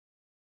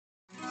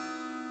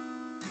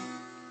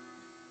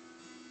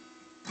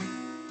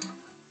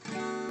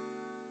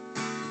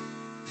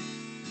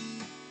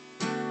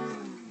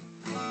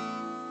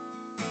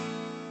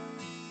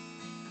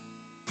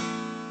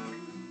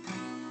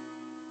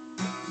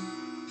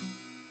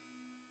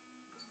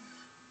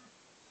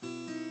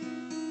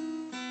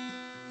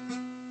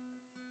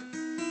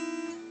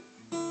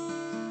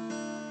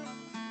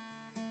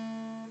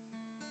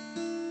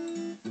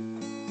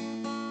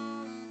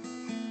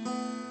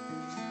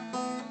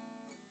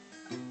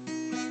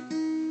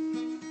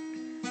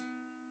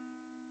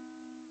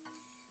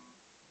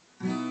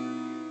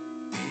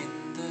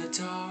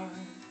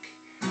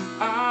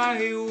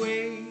I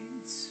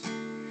wait,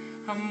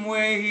 I'm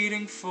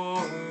waiting for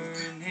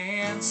an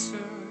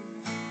answer,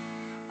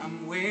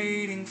 I'm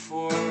waiting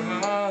for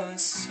a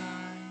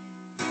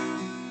sign.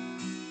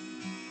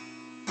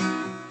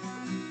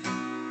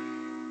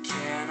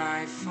 Can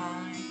I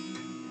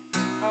find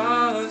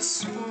a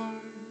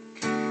spark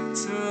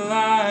to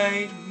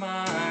light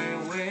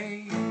my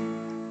way,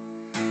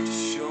 to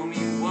show me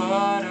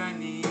what I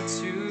need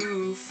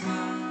to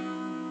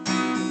find?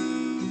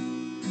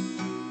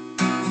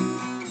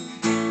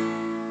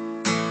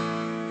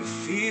 It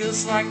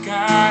feels like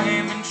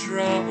I'm in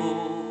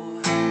trouble.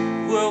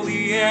 Will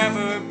we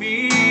ever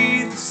be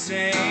the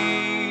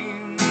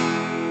same?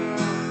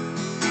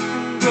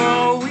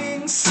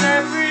 Going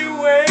separate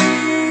ways,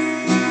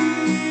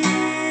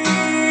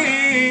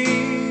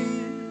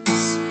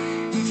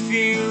 and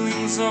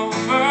feelings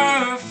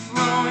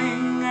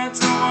overflowing. I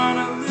don't want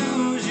to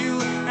lose you,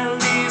 at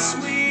least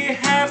we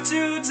have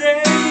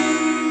today.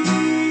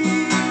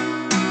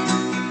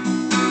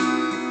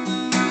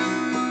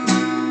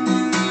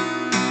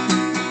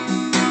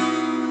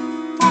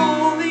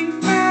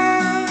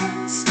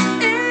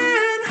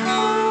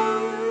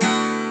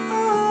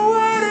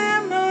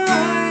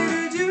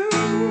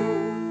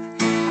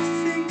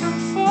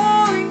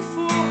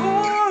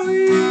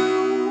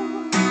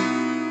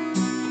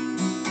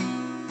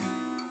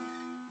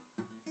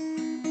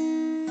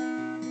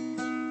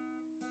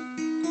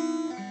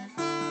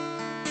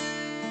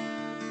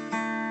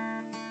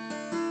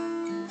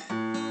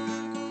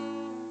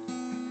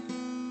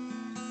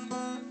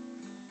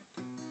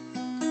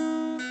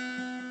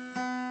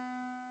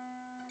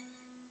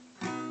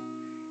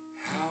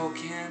 How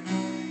can I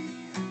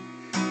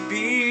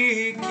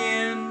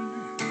begin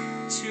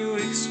to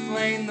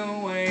explain the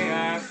way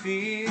I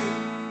feel?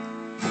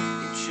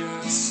 It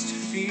just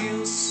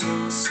feels so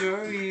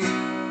surreal.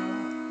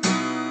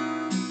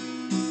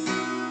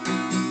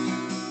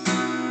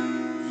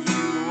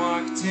 You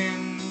walked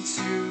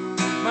into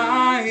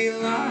my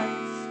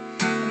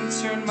life and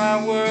turned my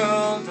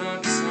world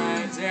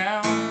upside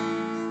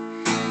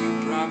down. You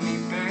brought me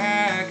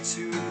back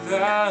to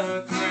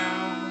the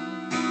ground.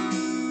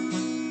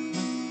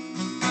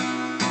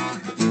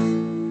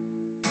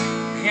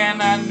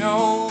 And I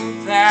know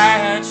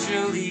that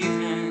you're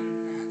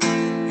leaving,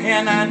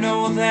 and I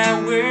know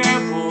that we're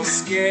both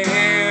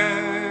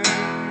scared.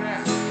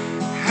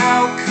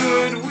 How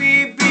could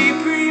we be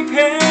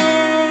prepared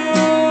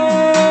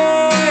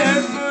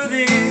for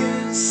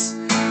this?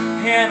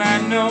 And I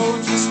know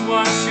just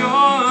what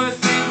you're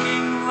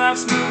thinking.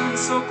 Life's moving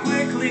so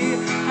quickly.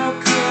 How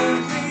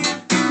could we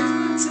do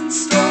what's in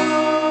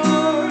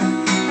store?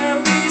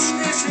 At least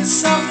this is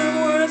something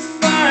worth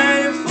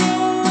fighting for.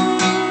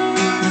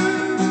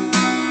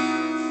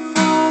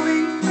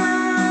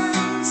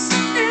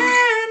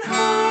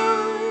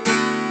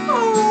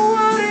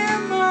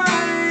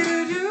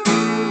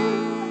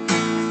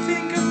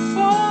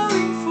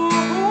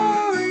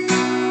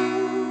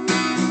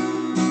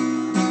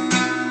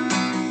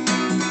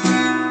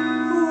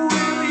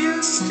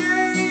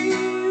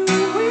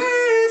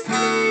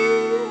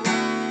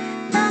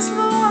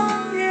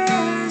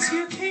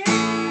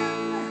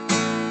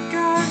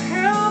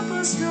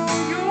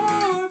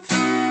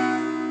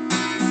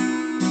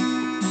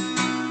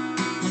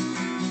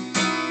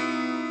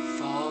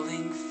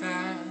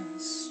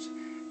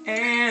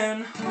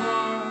 And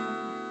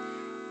hard,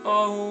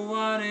 oh,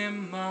 what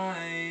am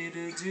I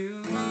to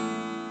do?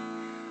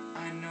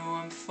 I know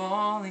I'm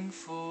falling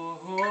for